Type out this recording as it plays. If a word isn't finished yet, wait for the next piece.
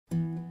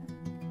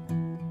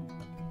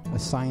A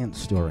science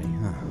story,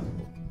 huh?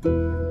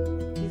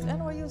 These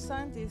NYU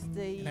scientists,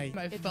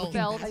 I felt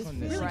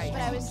really right.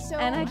 But I was so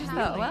And I just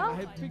thought, well, I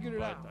had figured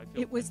it out.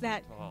 It was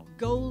that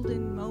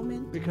golden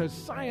moment. Because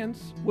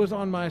science was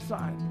on my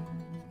side.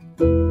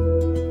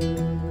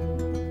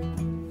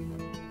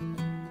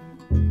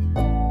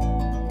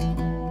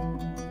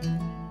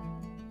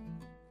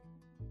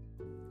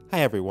 Hi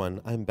everyone,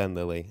 I'm Ben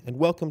Lilly, and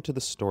welcome to the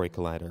Story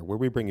Collider, where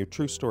we bring you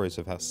true stories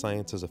of how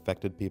science has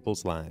affected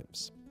people's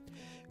lives.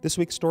 This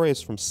week's story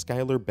is from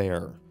Skylar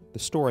Bear. The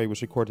story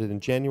was recorded in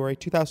January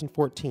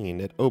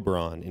 2014 at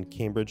Oberon in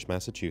Cambridge,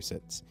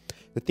 Massachusetts.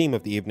 The theme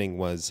of the evening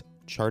was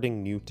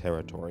Charting New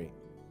Territory.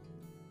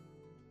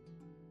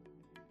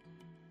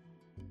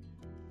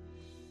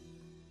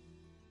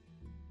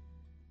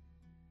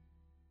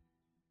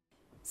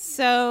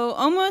 So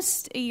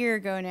almost a year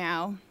ago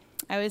now,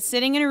 I was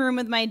sitting in a room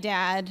with my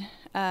dad,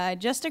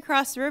 just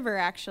across the river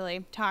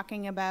actually,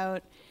 talking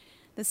about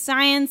the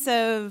science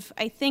of,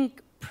 I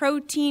think,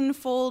 protein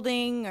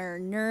folding or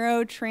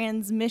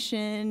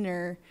neurotransmission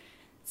or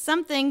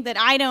something that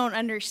I don't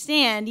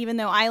understand, even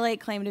though I lay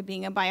claim to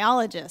being a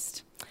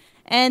biologist.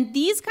 And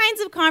these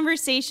kinds of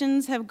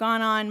conversations have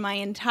gone on my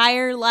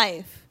entire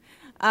life.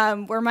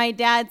 Where my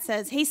dad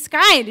says, "Hey,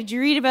 Sky, did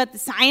you read about the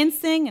science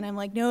thing?" And I'm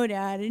like, "No,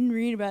 Dad, I didn't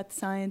read about the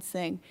science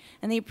thing."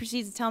 And then he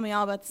proceeds to tell me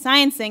all about the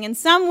science thing. And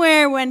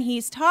somewhere when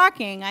he's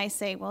talking, I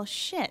say, "Well,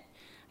 shit,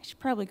 I should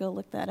probably go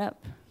look that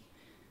up."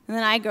 And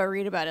then I go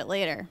read about it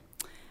later.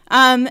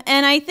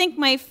 And I think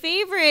my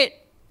favorite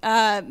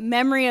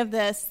memory of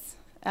this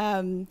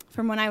from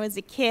when I was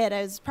a kid,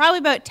 I was probably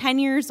about 10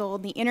 years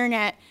old. The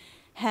internet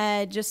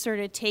had just sort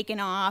of taken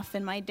off,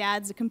 and my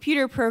dad's a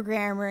computer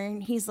programmer,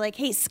 and he's like,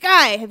 "Hey,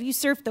 Sky, have you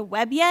surfed the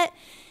web yet?"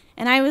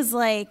 And I was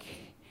like,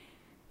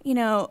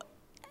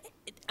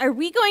 are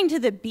we going to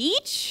the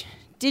beach?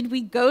 Did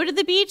we go to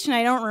the beach and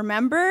I don't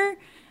remember?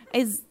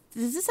 Does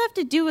this have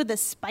to do with the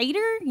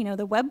spider,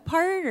 the web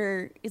part,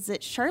 or is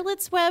it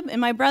Charlotte's Web? And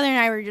my brother and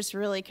I were just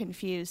really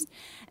confused.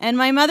 And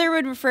my mother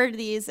would refer to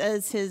these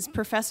as his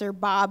Professor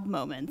Bob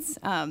moments.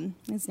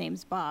 His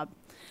name's Bob.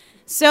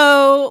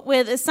 So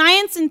with a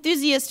science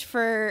enthusiast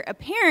for a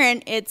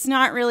parent, it's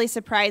not really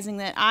surprising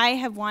that I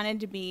have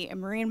wanted to be a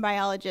marine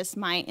biologist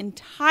my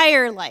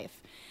entire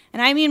life.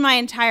 And I mean my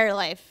entire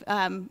life.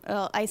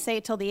 I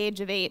say till the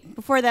age of 8.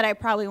 Before that, I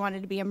probably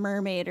wanted to be a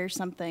mermaid or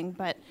something,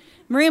 but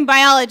marine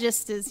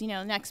biologist is,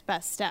 next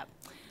best step.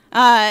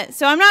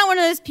 So I'm not one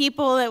of those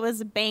people that was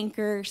a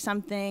banker or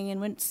something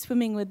and went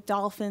swimming with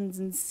dolphins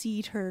and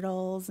sea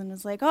turtles and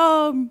was like,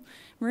 "Oh,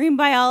 marine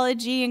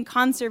biology and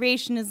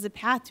conservation is the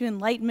path to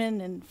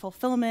enlightenment and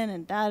fulfillment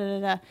and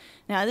da-da-da-da."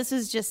 Now, this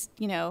is just,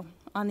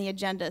 on the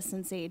agenda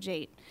since age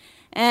 8.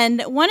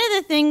 And one of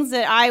the things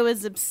that I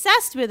was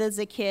obsessed with as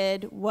a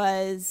kid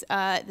was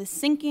the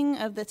sinking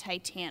of the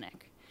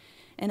Titanic.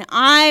 And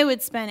I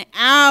would spend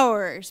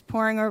hours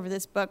poring over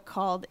this book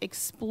called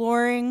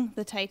Exploring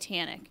the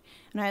Titanic.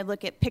 And I'd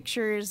look at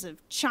pictures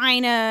of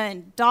China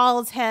and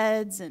dolls'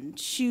 heads and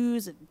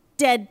shoes of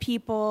dead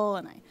people,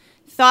 and I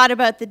thought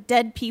about the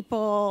dead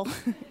people.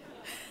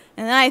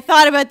 And then I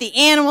thought about the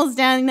animals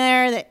down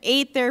there that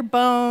ate their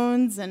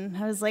bones, and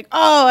I was like,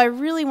 "Oh, I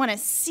really want to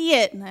see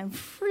it," and I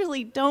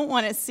really don't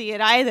want to see it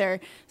either.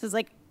 So I was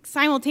like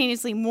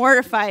simultaneously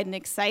mortified and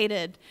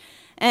excited.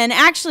 And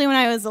actually, when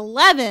I was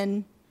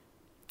 11,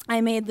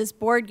 I made this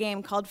board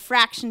game called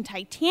Fraction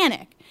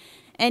Titanic.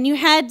 And you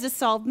had to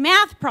solve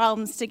math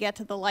problems to get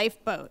to the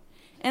lifeboat.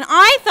 And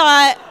I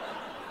thought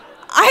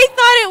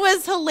it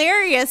was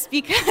hilarious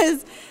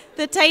because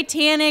the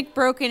Titanic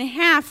broke in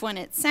half when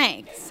it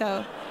sank.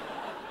 So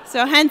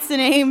hence the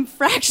name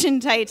Fraction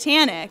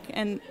Titanic.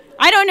 And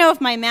I don't know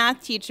if my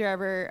math teacher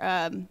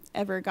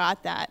ever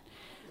got that.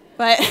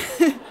 But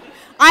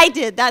I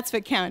did. That's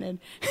what counted.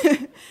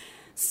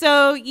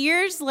 So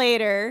years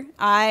later,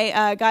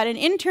 I got an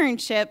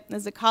internship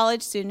as a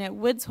college student at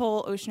Woods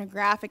Hole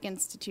Oceanographic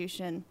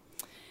Institution.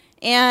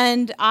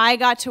 And I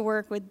got to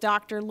work with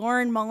Dr.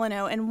 Lauren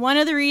Molyneux. And one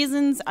of the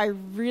reasons I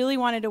really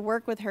wanted to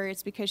work with her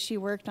is because she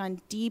worked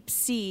on deep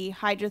sea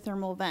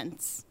hydrothermal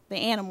vents, the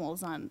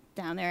animals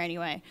down there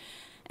anyway.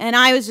 And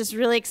I was just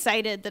really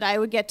excited that I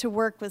would get to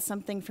work with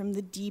something from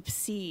the deep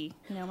sea.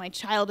 My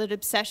childhood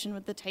obsession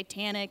with the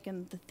Titanic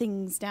and the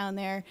things down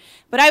there.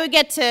 But I would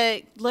get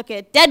to look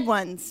at dead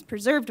ones,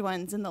 preserved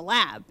ones in the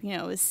lab. It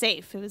was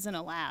safe. It was in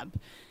a lab.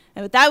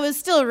 But that was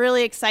still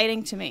really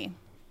exciting to me.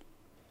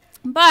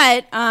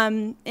 But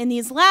in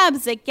these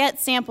labs that get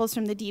samples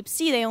from the deep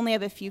sea, they only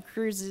have a few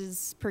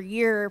cruises per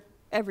year,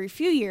 every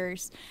few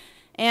years.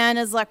 And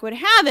as luck would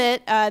have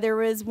it, there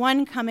was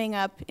one coming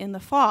up in the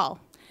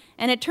fall.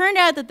 And it turned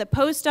out that the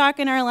postdoc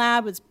in our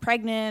lab was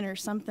pregnant or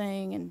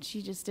something, and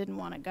she just didn't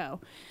want to go.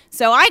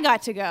 So I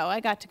got to go,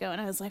 and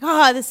I was like,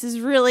 "Oh, this is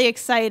really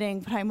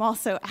exciting," but I'm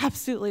also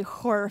absolutely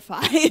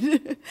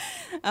horrified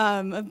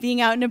of being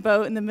out in a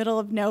boat in the middle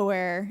of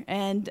nowhere.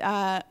 And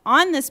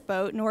on this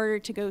boat, in order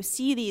to go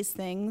see these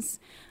things,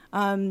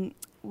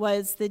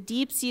 was the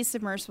deep sea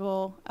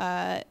submersible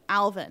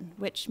Alvin,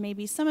 which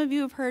maybe some of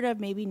you have heard of,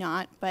 maybe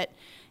not, but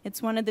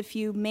it's one of the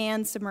few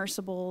manned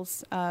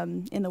submersibles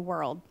in the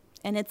world.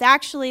 And it's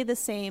actually the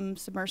same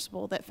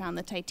submersible that found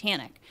the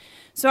Titanic.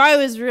 So I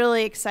was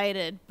really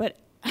excited, but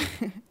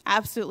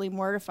absolutely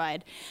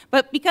mortified.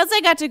 But because I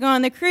got to go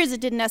on the cruise,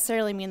 it didn't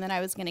necessarily mean that I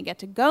was going to get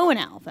to go in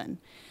Alvin.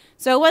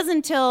 So it wasn't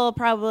until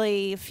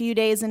probably a few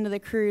days into the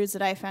cruise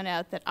that I found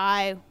out that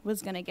I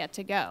was going to get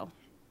to go.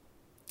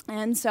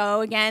 And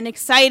so, again,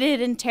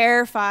 excited and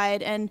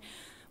terrified. And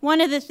one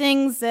of the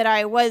things that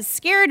I was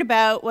scared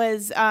about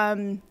was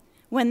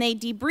when they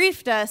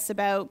debriefed us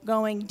about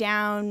going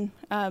down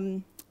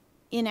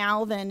in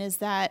Alvin, is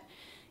that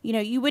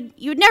you would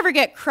never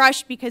get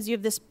crushed because you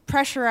have this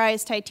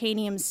pressurized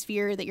titanium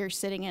sphere that you're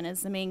sitting in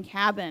as the main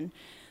cabin.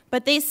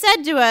 But they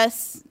said to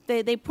us,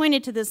 they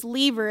pointed to this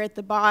lever at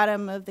the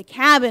bottom of the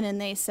cabin, and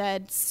they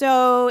said,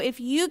 so if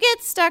you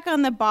get stuck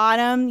on the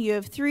bottom, you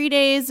have 3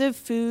 days of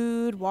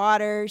food,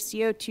 water,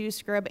 CO2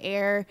 scrub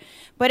air.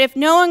 But if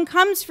no one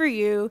comes for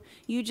you,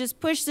 you just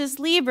push this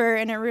lever,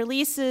 and it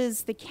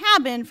releases the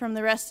cabin from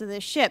the rest of the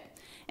ship,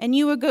 and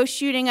you would go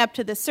shooting up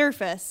to the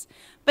surface.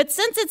 But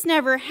since it's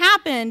never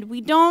happened,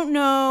 we don't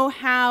know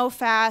how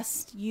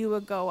fast you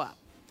would go up.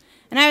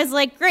 And I was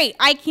like, great,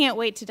 I can't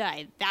wait to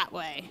die that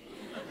way.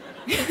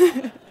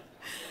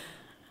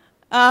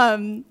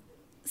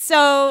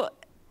 So,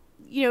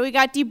 we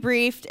got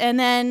debriefed, and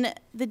then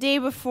the day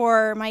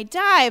before my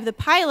dive, the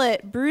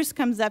pilot, Bruce,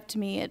 comes up to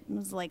me. It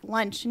was like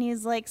lunch, and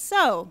he's like,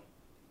 so,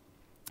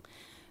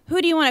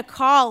 who do you want to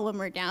call when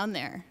we're down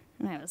there?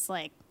 And I was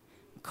like,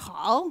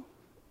 call?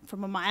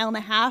 From 1.5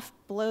 miles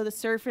below the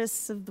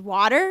surface of the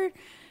water?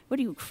 What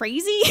are you,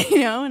 crazy?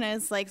 And I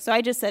was like, so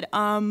I just said,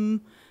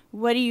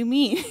 what do you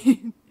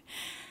mean?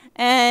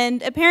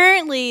 And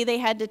apparently they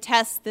had to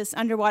test this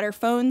underwater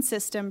phone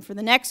system for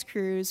the next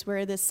cruise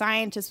where this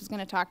scientist was going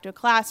to talk to a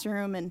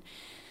classroom. And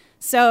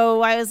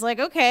so I was like,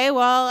 okay,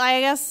 well, I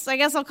guess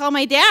I'll call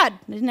my dad.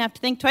 I didn't have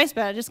to think twice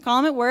about it. Just call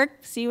him at work,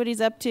 see what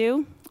he's up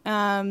to.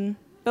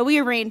 But we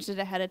arranged it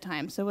ahead of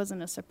time, so it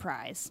wasn't a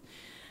surprise.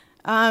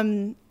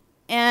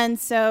 And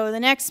so the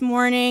next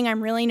morning,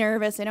 I'm really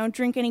nervous. I don't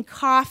drink any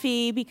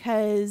coffee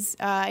because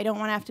I don't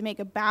want to have to make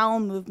a bowel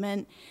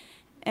movement.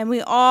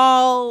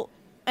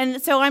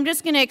 And so I'm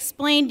just going to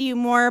explain to you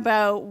more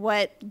about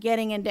what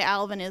getting into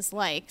Alvin is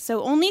like.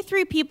 So only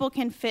 3 people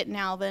can fit in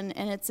Alvin,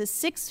 and it's a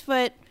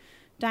 6-foot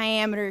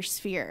diameter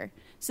sphere.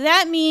 So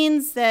that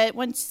means that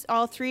once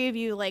all 3 of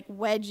you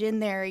wedge in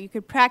there, you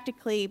could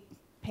practically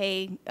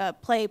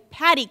play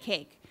patty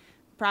cake,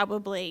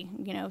 probably,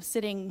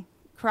 sitting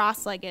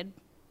cross-legged.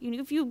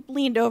 If you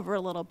leaned over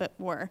a little bit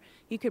more,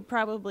 you could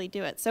probably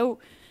do it. So,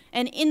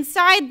 and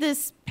inside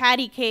this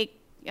patty cake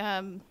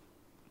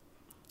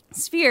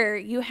sphere,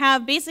 you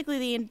have basically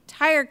the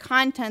entire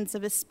contents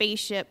of a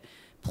spaceship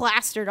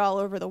plastered all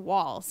over the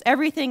walls.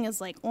 Everything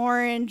is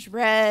orange,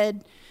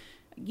 red,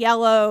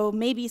 yellow,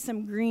 maybe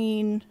some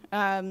green,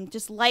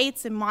 just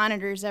lights and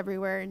monitors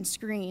everywhere and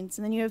screens.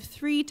 And then you have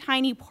 3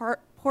 tiny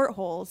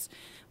portholes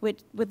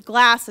with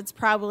glass that's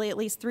probably at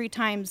least 3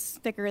 times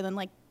thicker than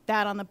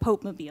that on the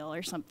Pope Mobile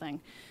or something.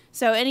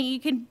 So, and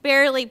you can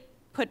barely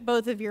put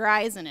both of your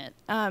eyes in it.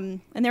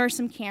 And there were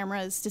some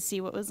cameras to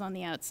see what was on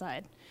the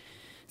outside.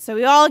 So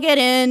we all get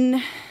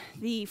in.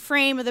 The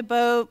frame of the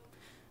boat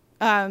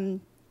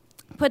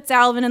puts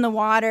Alvin in the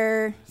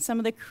water. Some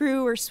of the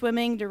crew are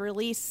swimming to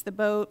release the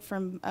boat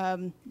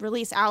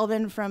release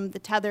Alvin from the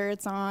tether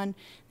it's on.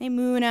 They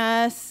moon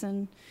us,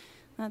 and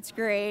that's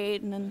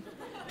great. And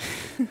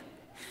then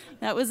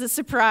that was a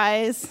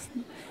surprise.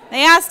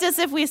 They asked us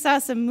if we saw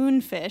some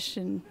moonfish,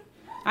 and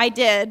I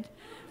did.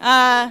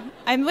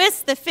 I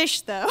missed the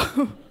fish,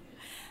 though.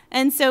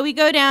 And so we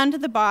go down to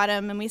the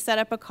bottom, and we set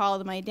up a call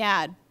to my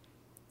dad.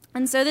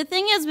 And so the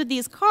thing is with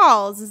these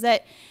calls is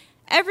that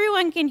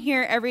everyone can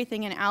hear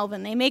everything in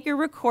Alvin. They make a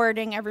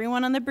recording.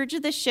 Everyone on the bridge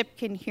of the ship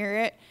can hear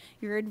it.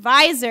 Your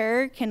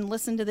advisor can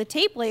listen to the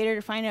tape later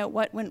to find out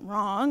what went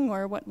wrong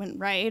or what went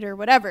right or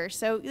whatever.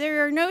 So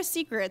there are no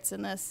secrets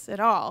in this at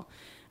all.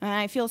 And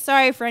I feel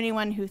sorry for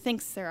anyone who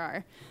thinks there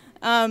are.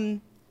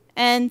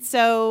 And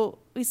so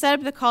we set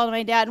up the call to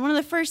my dad. And one of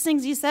the first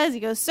things he says, he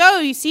goes, so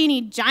you see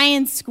any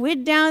giant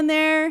squid down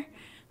there?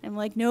 I'm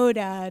like, no,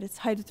 Dad, it's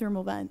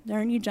hydrothermal vent. There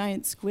aren't any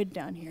giant squid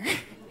down here.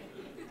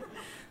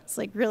 It's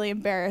really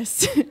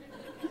embarrassed. But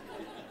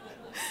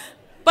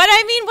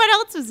I mean, what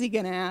else was he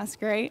going to ask,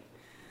 right?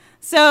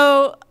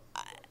 So,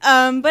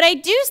 but I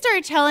do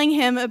start telling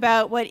him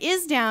about what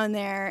is down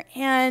there.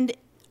 And,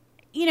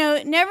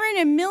 never in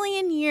a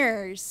million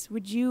years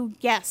would you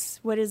guess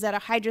what is at a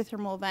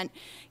hydrothermal vent.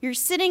 You're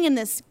sitting in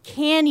this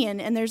canyon,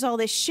 and there's all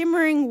this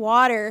shimmering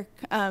water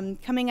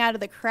coming out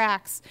of the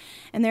cracks.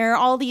 And there are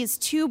all these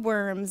tube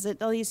worms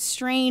at all these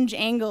strange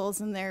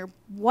angles, and they're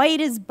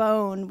white as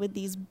bone with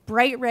these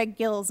bright red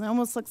gills. And it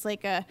almost looks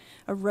like a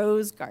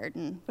rose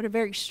garden, but a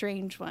very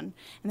strange one.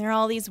 And there are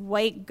all these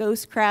white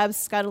ghost crabs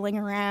scuttling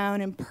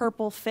around and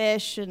purple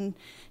fish and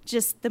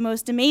just the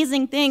most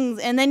amazing things.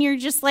 And then you're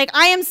just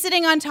I am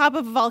sitting on top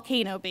of a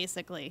volcano,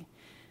 basically.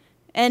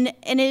 And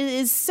it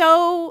is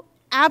so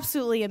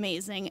absolutely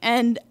amazing.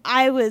 And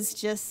I was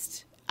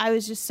just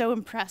so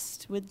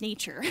impressed with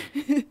nature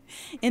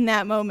in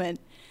that moment.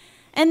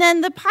 And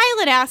then the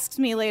pilot asks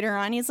me later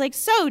on, he's like,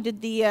 so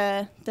did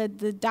the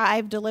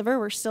dive deliver?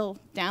 We're still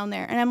down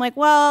there. And I'm like,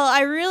 well,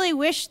 I really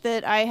wish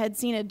that I had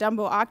seen a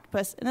Dumbo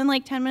octopus. And then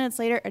like 10 minutes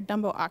later, a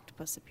Dumbo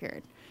octopus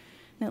appeared.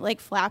 And it like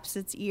flaps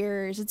its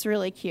ears. It's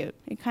really cute.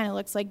 It kind of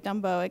looks like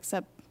Dumbo,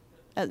 except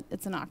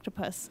it's an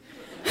octopus.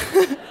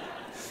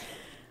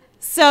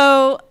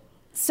 So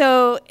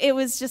it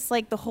was just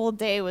like the whole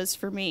day was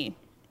for me.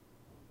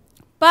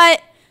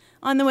 But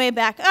on the way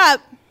back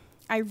up,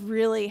 I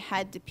really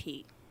had to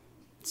pee.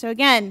 So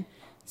again,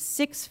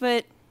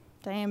 6-foot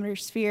diameter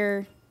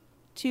sphere,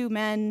 2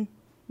 men,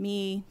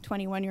 me,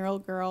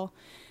 21-year-old girl.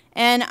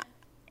 And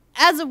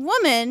as a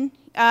woman,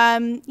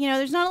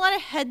 there's not a lot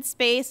of head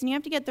space, and you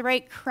have to get the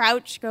right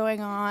crouch going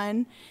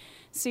on.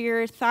 So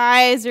your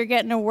thighs are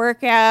getting a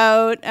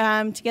workout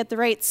to get the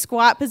right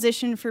squat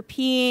position for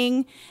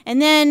peeing.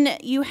 And then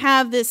you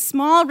have this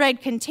small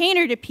red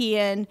container to pee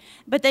in,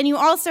 but then you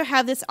also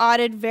have this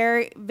odded,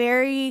 very,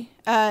 very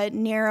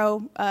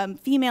narrow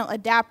female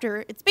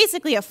adapter. It's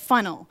basically a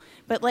funnel,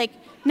 but like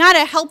not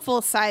a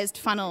helpful sized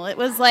funnel. It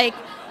was like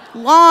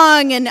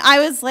long, and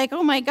I was like,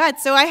 oh my God.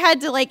 So I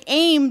had to like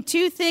aim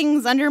 2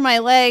 things under my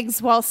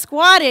legs while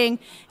squatting.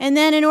 And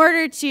then in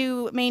order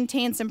to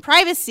maintain some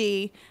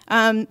privacy,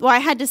 I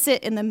had to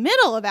sit in the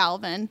middle of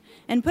Alvin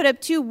and put up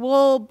 2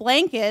 wool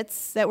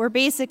blankets that were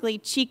basically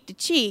cheek to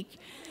cheek.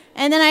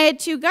 And then I had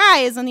 2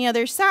 guys on the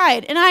other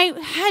side. And I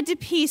had to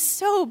pee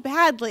so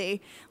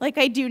badly, like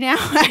I do now,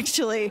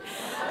 actually.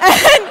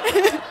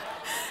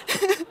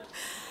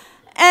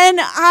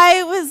 And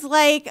I was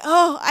like,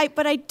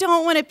 but I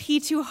don't want to pee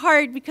too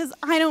hard because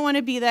I don't want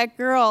to be that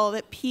girl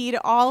that peed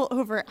all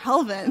over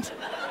Alvin.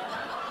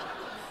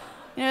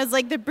 It was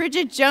like the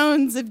Bridget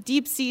Jones of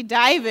deep sea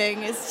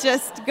diving is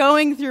just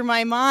going through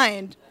my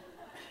mind.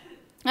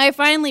 I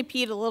finally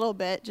peed a little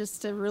bit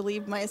just to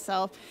relieve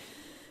myself.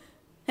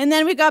 And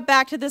then we got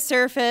back to the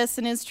surface,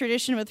 and as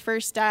tradition with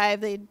first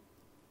dive, they'd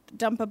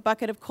dump a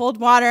bucket of cold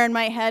water on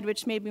my head,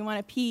 which made me want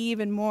to pee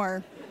even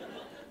more.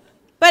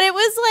 But it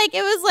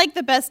was like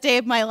the best day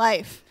of my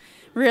life,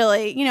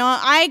 really.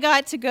 I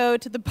got to go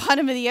to the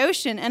bottom of the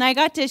ocean, and I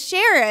got to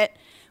share it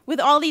with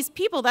all these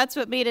people. That's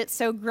what made it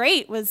so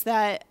great, was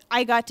that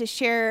I got to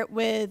share it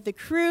with the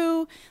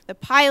crew, the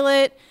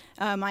pilot,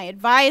 my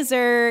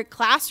advisor,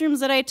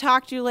 classrooms that I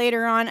talked to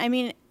later on.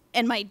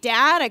 And my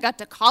dad, I got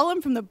to call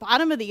him from the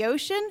bottom of the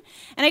ocean.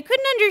 And I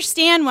couldn't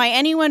understand why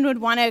anyone would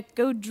want to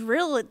go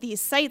drill at these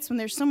sites when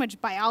there's so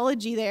much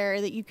biology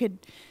there that you could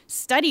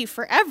study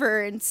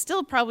forever and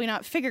still probably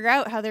not figure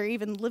out how they're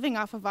even living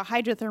off of a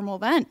hydrothermal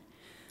vent.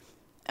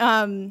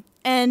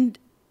 And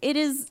it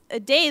is a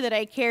day that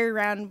I carry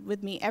around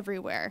with me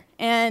everywhere.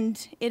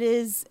 And it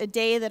is a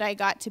day that I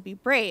got to be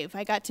brave.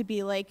 I got to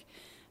be like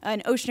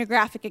an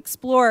oceanographic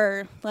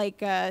explorer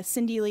like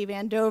Cindy Lee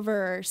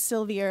Vandover or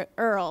Sylvia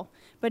Earle,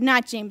 but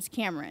not James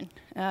Cameron.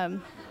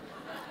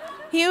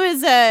 He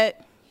was a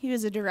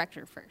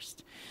director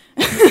first.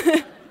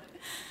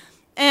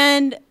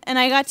 And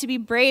I got to be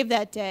brave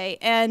that day.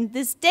 And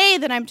this day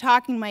that I'm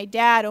talking to my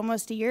dad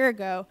almost a year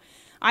ago,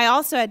 I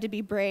also had to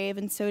be brave,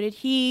 and so did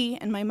he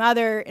and my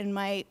mother and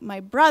my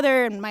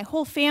brother and my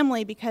whole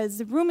family, because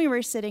the room we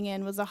were sitting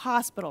in was a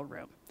hospital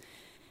room.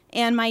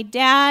 And my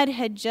dad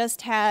had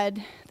just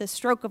had the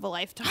stroke of a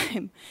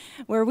lifetime,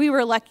 where we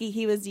were lucky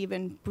he was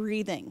even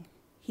breathing.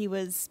 He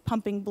was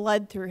pumping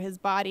blood through his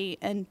body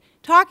and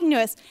talking to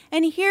us.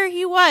 And here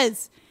he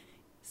was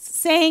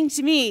saying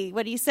to me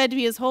what he said to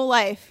me his whole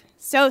life.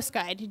 So,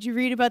 Sky, did you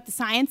read about the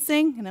science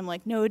thing? And I'm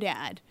like, no,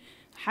 Dad.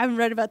 I haven't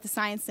read about the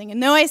science thing.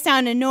 And though I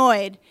sound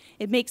annoyed,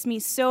 it makes me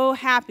so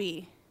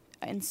happy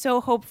and so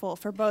hopeful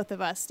for both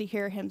of us to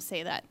hear him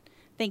say that.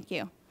 Thank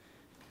you.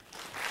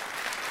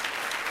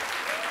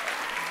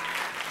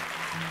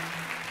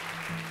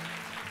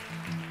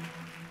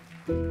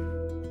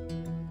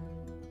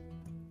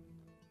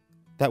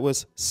 That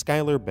was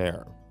Skylar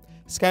Bear.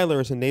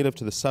 Skylar is a native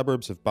to the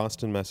suburbs of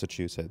Boston,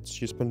 Massachusetts.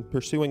 She's been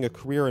pursuing a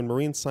career in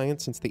marine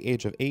science since the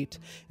age of 8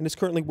 and is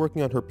currently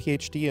working on her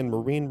PhD in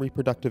marine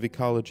reproductive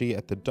ecology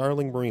at the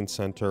Darling Marine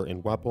Center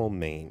in Walpole,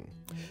 Maine.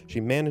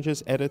 She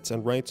manages, edits,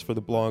 and writes for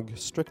the blog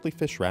Strictly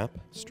Fish Wrap,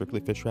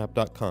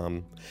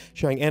 strictlyfishwrap.com,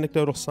 sharing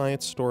anecdotal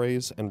science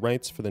stories, and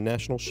writes for the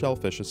National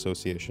Shellfish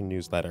Association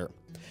newsletter.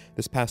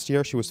 This past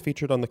year, she was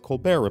featured on the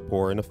Colbert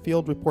Report in a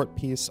field report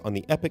piece on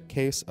the epic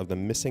case of the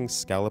missing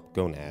scallop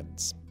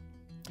gonads.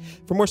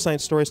 For more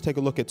science stories, take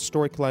a look at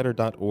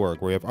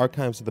storycollider.org, where we have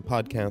archives of the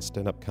podcast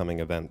and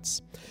upcoming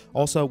events.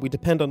 Also, we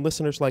depend on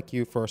listeners like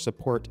you for our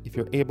support. If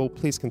you're able,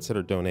 please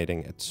consider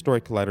donating at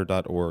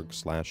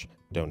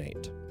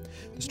storycollider.org/donate.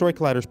 The Story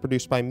Collider is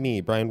produced by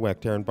me, Brian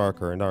Wecht, Aaron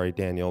Barker, and Ari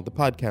Daniel. The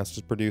podcast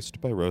is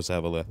produced by Rose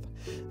Evelith.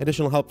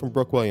 Additional help from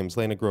Brooke Williams,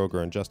 Lena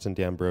Groger, and Justin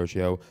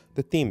D'Ambrosio.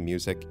 The theme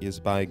music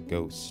is by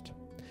Ghost.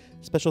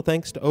 Special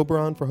thanks to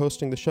Oberon for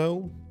hosting the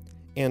show,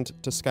 and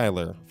to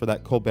Skylar for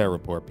that Colbert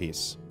Report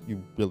piece.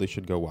 You really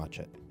should go watch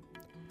it.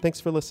 Thanks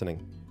for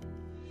listening.